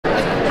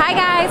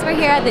guys, we're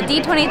here at the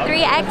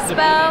D23 Expo,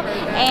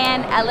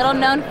 and a little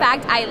known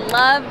fact, I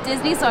love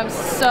Disney, so I'm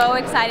so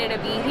excited to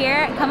be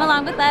here. Come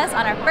along with us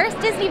on our first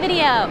Disney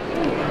video.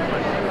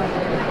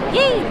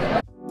 Yay!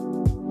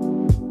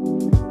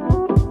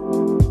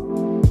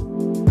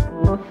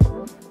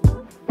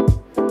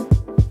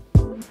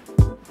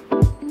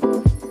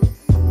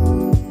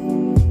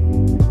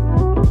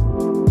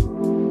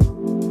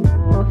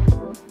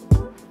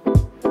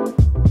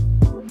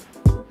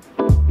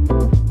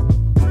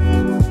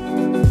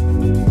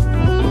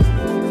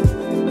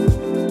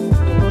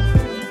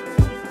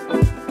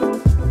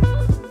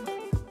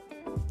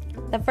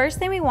 The first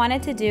thing we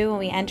wanted to do when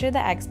we entered the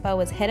expo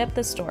was hit up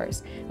the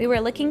stores. We were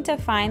looking to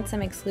find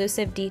some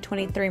exclusive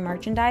D23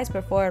 merchandise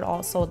before it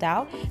all sold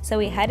out, so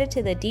we headed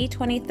to the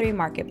D23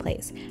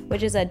 Marketplace,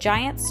 which is a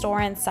giant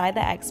store inside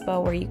the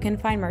expo where you can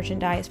find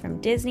merchandise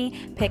from Disney,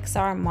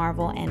 Pixar,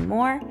 Marvel, and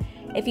more.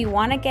 If you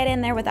want to get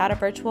in there without a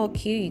virtual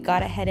queue, you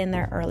gotta head in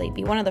there early.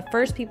 Be one of the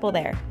first people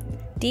there.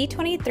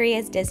 D23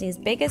 is Disney's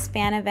biggest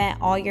fan event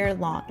all year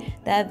long.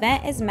 The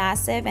event is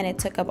massive and it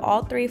took up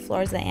all 3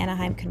 floors of the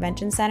Anaheim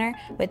Convention Center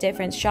with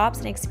different shops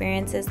and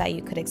experiences that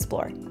you could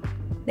explore.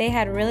 They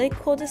had really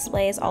cool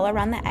displays all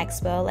around the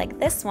expo, like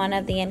this one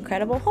of the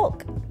Incredible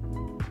Hulk.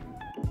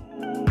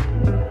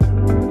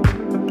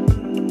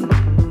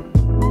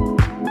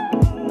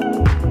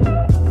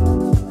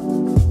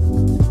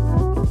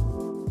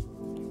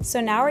 So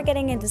now we're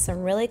getting into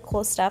some really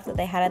cool stuff that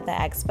they had at the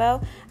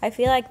expo. I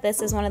feel like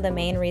this is one of the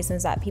main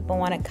reasons that people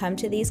want to come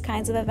to these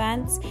kinds of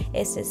events,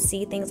 is to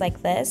see things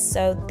like this.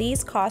 So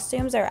these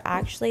costumes are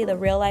actually the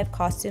real life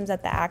costumes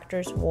that the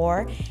actors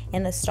wore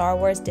in the Star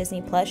Wars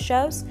Disney Plus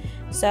shows.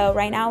 So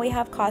right now we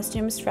have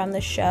costumes from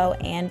the show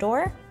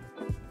Andor.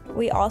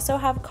 We also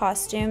have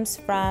costumes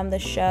from the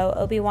show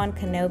Obi-Wan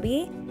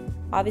Kenobi.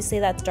 Obviously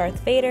that's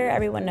Darth Vader,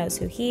 everyone knows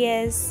who he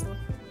is.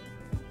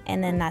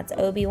 And then that's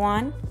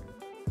Obi-Wan.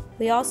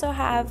 We also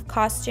have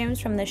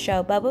costumes from the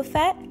show Boba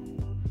Fett.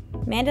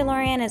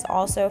 Mandalorian is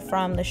also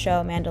from the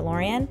show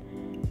Mandalorian,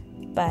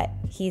 but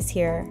he's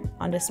here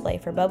on display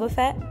for Boba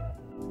Fett.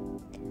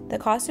 The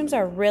costumes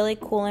are really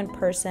cool in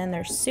person.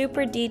 They're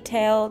super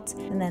detailed.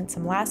 And then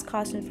some last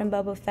costumes from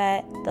Boba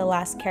Fett, the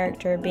last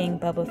character being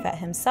Boba Fett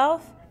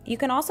himself. You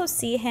can also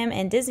see him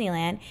in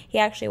Disneyland. He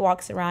actually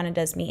walks around and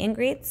does meet and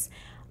greets.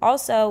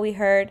 Also, we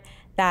heard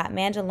that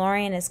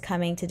Mandalorian is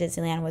coming to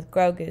Disneyland with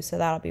Grogu, so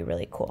that'll be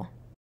really cool.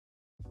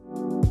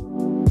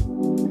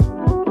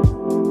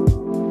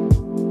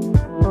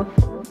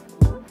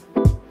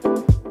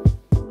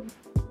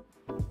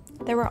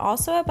 There were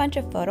also a bunch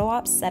of photo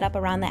ops set up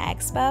around the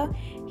expo.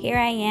 Here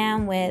I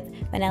am with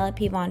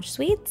Vanellope Von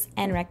Sweets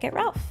and Wreck-It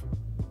Ralph.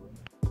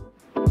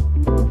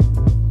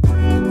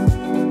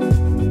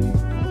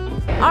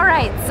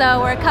 Alright, so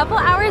we're a couple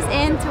hours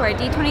into our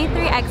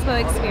D23 Expo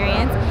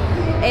experience.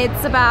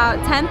 It's about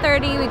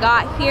 10:30. We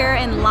got here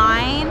in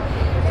line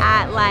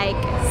at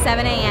like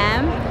 7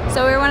 a.m.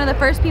 So we were one of the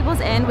first people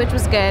in, which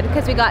was good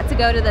because we got to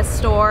go to the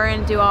store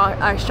and do all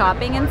our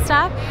shopping and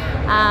stuff.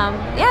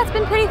 Yeah, it's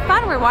been pretty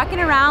fun. We're walking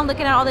around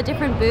looking at all the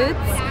different booths,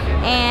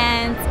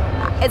 and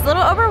it's a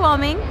little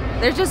overwhelming.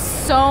 There's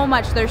just so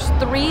much. There's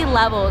 3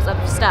 levels of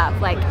stuff.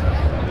 Like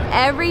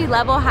every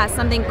level has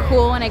something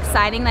cool and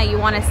exciting that you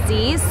want to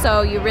see,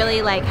 so you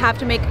really like have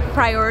to make a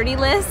priority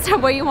list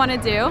of what you want to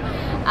do.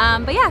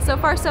 But yeah, so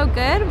far so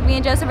good. Me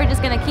and Joseph are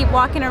just gonna keep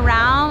walking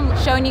around,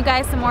 showing you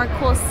guys some more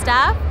cool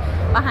stuff.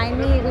 Behind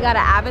me, we got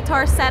an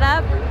Avatar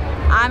setup.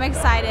 I'm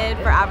excited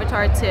for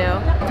Avatar 2.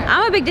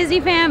 I'm a big Disney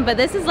fan, but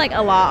this is like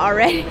a lot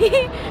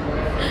already.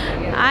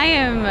 I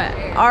am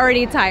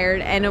already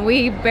tired and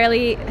we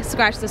barely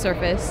scratched the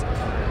surface.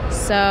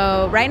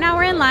 So right now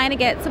we're in line to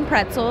get some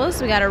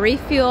pretzels. We got to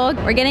refuel.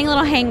 We're getting a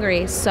little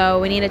hangry, so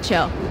we need to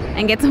chill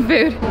and get some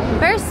food.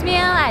 First meal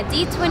at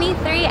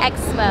D23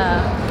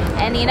 Expo.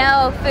 And you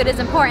know, food is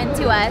important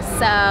to us,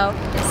 so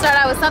start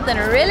out with something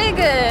really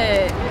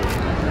good.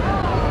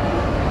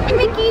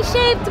 Mickey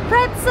shaped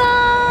pretzel!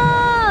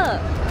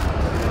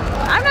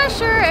 I'm not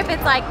sure if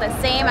it's like the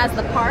same as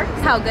the park,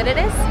 how good it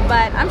is,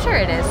 but I'm sure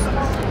it is.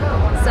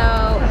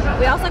 So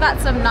we also got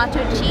some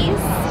nacho cheese.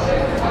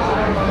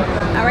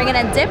 And we're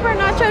gonna dip our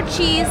nacho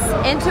cheese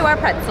into our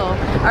pretzel.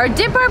 Or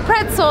dip our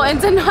pretzel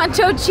into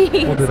nacho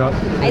cheese. Hold it up.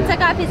 I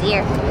took off his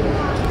ear.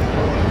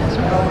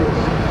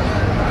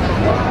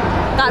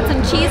 Got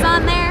some cheese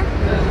on there.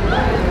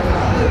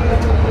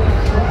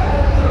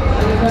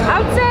 I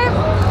would say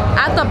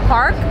at the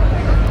park,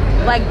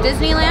 like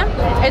Disneyland,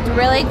 it's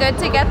really good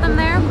to get them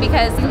there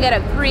because you can get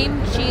a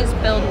cream cheese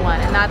filled one,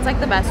 and that's like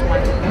the best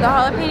one. The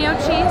jalapeno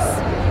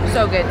cheese,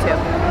 so good too.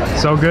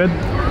 So good?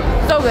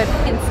 So good.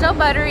 It's still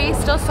buttery,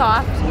 still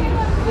soft,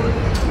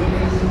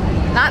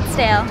 not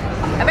stale.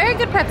 A very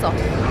good pretzel.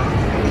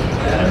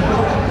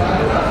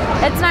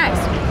 It's nice.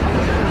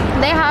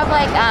 They have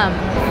like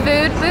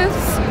food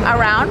booths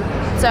around,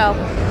 so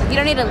you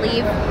don't need to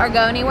leave or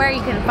go anywhere.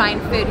 You can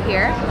find food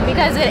here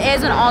because it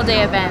is an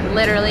all-day event.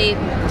 Literally,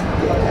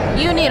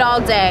 you need all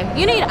day.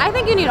 I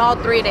think you need all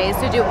 3 days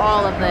to do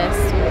all of this.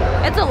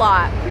 It's a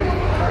lot.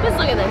 Just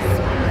look at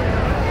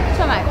this.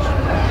 So much.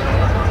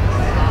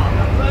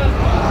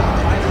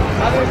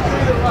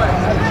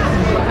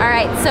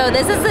 So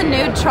this is the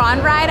new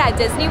Tron ride at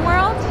Disney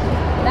World.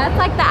 That's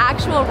like the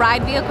actual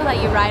ride vehicle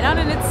that you ride on,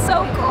 and it's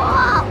so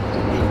cool.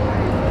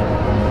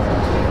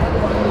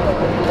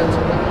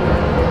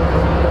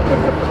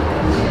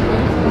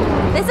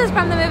 This is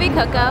from the movie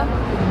Coco,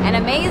 an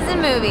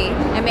amazing movie.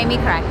 It made me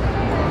cry.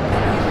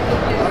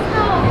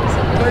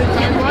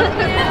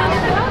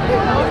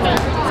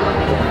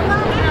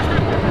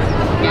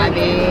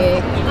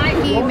 Gabby.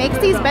 He makes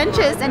these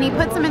benches and he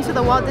puts them into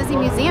the Walt Disney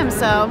Museum,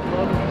 so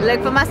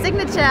look for my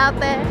signature out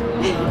there.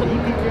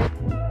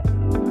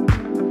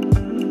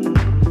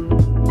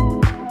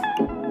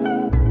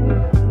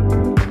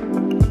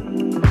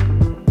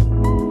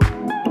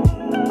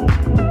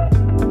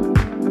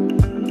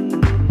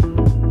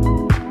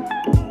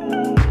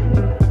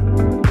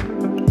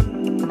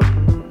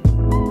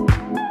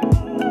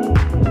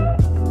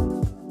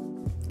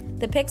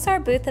 The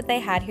Pixar booth that they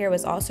had here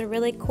was also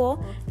really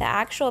cool. The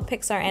actual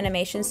Pixar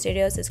Animation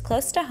Studios is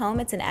close to home.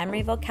 It's in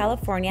Emeryville,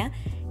 California.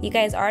 You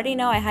guys already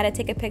know I had to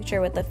take a picture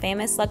with the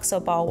famous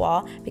Luxo Ball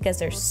wall because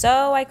they're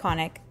so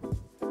iconic.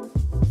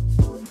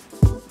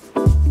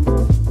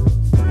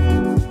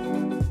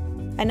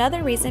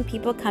 Another reason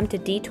people come to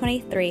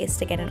D23 is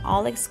to get an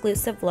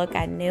all-exclusive look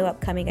at new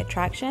upcoming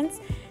attractions.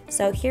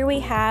 So here we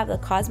have the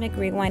Cosmic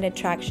Rewind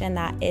attraction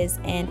that is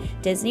in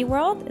Disney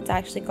World. It's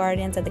actually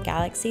Guardians of the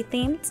Galaxy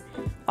themed.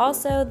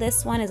 Also,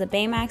 this one is a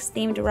Baymax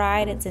themed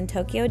ride. It's in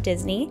Tokyo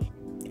Disney.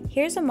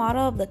 Here's a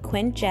model of the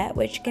Quinjet,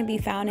 which can be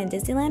found in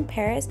Disneyland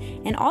Paris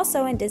and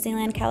also in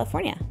Disneyland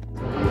California.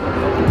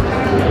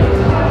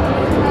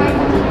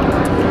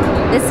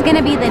 This is going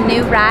to be the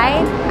new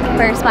ride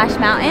for Splash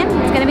Mountain.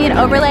 It's going to be an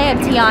overlay of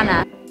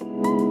Tiana.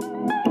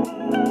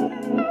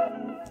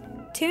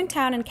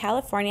 Toontown in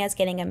California is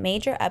getting a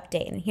major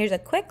update, and here's a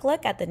quick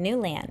look at the new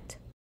land.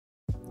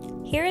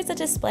 Here is a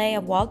display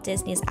of Walt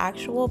Disney's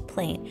actual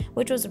plane,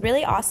 which was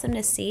really awesome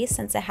to see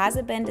since it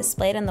hasn't been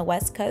displayed on the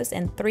West Coast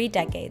in 3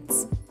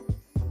 decades.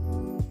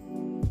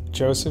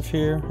 Joseph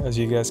here. As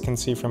you guys can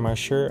see from my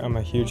shirt, I'm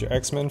a huge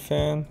X-Men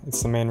fan.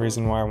 It's the main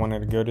reason why I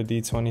wanted to go to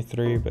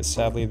D23, but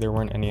sadly there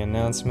weren't any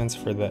announcements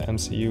for the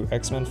MCU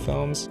X-Men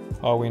films.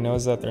 All we know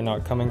is that they're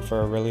not coming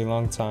for a really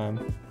long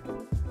time.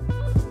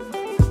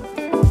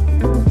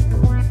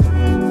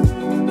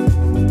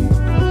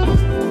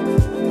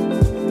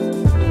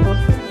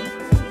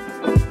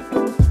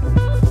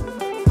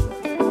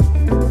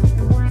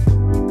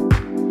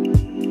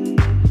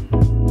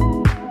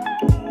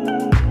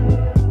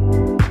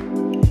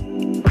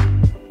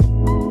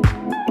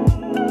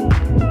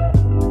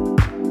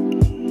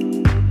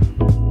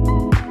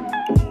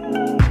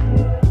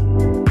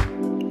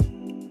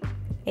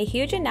 A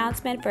huge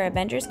announcement for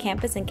Avengers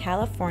Campus in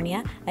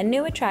California. A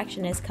new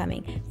attraction is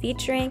coming,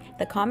 featuring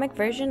the comic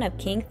version of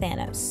King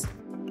Thanos.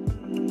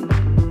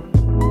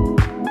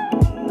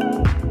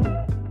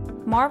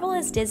 Marvel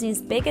is Disney's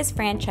biggest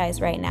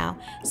franchise right now,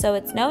 so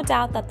it's no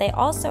doubt that they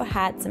also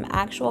had some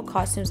actual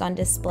costumes on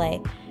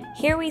display.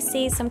 Here we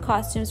see some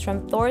costumes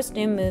from Thor's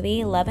new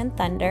movie, Love and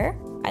Thunder.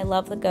 I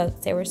love the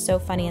goats, they were so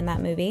funny in that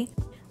movie.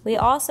 We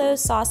also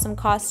saw some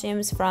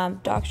costumes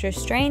from Doctor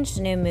Strange's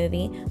new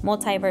movie,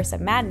 Multiverse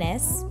of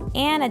Madness,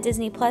 and a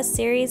Disney Plus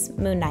series,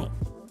 Moon Knight.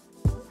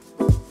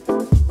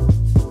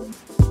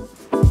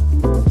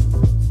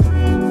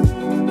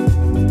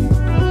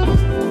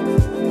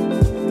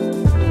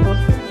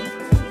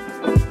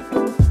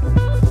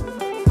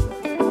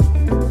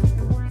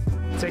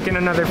 Taking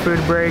another food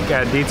break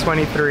at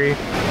D23.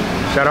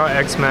 Shout out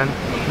X-Men.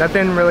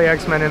 Nothing really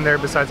X-Men in there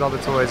besides all the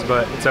toys,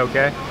 but it's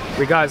okay.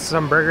 We got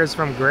some burgers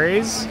from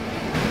Gray's.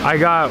 I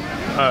got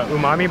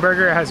umami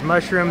burger. It has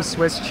mushrooms,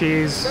 Swiss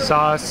cheese,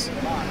 sauce.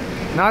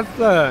 Not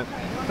the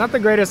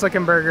greatest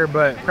looking burger,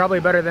 but probably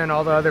better than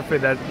all the other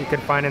food that you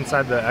could find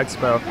inside the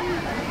expo.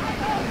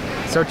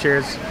 So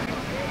cheers.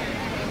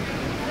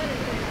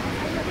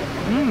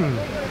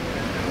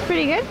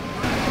 Pretty good.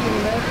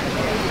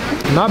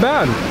 Not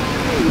bad.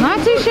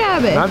 Not too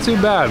shabby. Not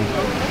too bad.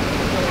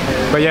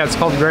 But yeah, it's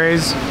called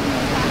Gray's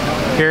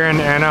here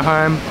in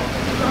Anaheim.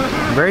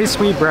 Very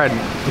sweet bread.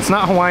 It's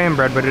not Hawaiian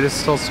bread, but it is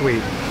still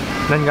sweet.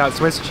 Then you got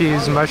Swiss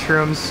cheese,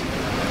 mushrooms,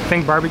 I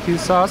think barbecue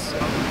sauce.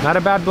 Not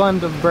a bad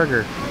blend of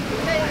burger.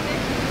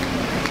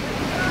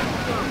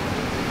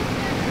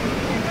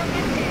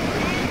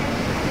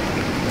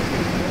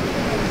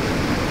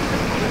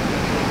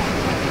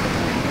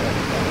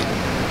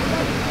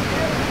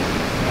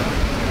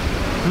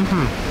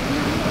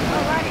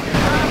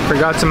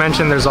 Forgot to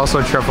mention there's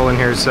also truffle in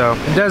here, so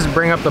it does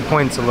bring up the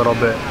points a little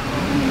bit.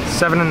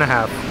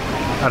 7.5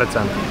 out of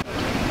 10.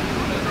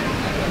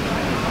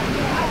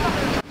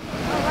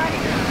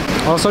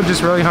 Also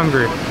just really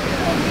hungry.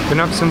 Been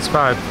up since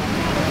 5.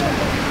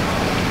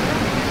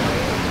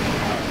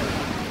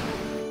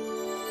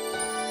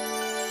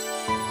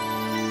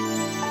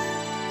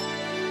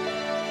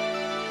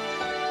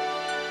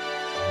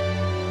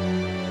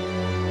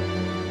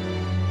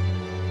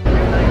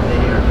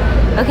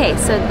 Okay,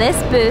 so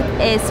this booth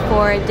is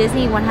for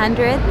Disney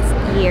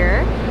 100th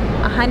year,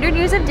 100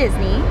 years of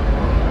Disney,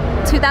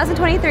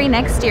 2023,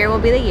 next year, will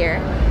be the year,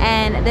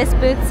 and this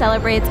booth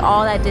celebrates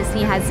all that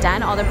Disney has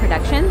done, all the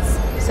productions,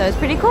 so it's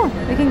pretty cool.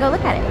 We can go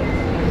look at it.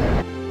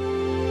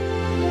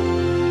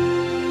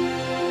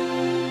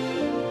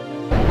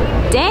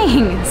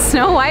 Dang,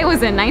 Snow White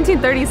was in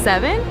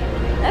 1937?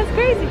 That's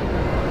crazy.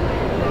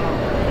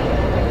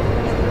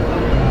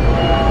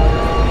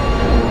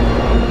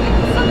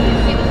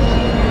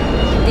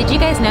 Did you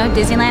guys know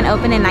Disneyland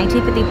opened in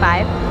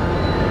 1955?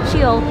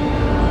 She old.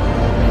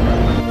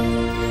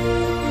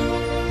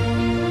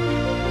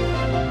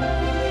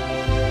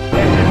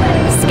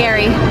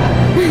 Scary.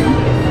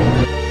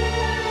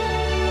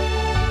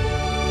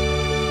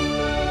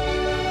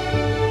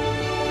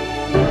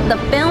 The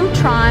film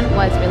Tron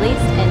was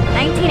released in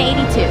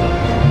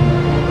 1982.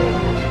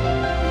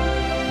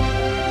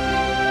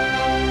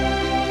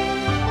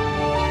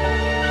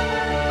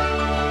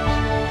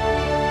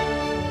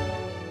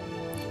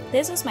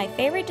 This was my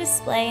favorite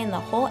display in the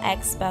whole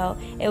expo.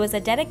 It was a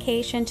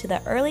dedication to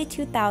the early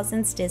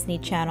 2000s Disney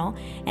Channel,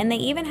 and they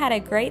even had a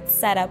great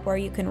setup where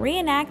you can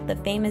reenact the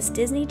famous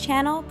Disney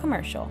Channel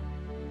commercial.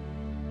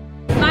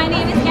 My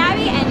name is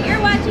Gabby, and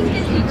you're watching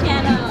Disney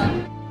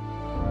Channel.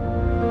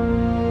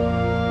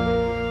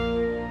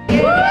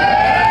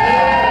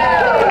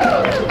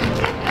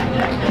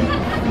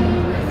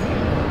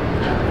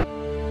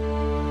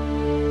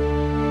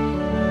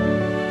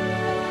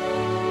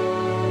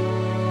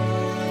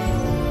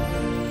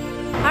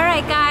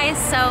 Alright guys,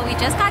 so we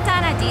just got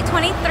done at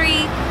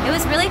D23. It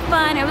was really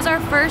fun. It was our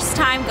first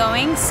time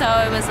going, so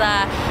it was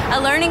a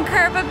learning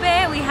curve a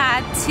bit. We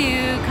had to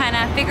kind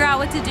of figure out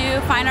what to do,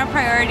 find our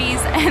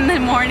priorities in the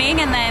morning,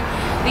 and then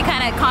we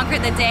kind of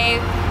conquered the day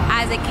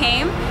as it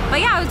came.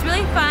 But yeah, it was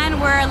really fun.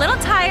 We're a little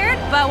tired,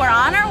 but we're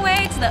on our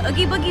way to the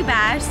Oogie Boogie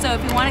Bash, so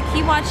if you want to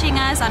keep watching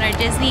us on our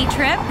Disney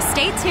trip,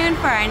 stay tuned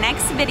for our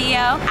next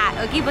video at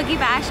Oogie Boogie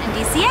Bash in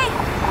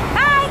DCA.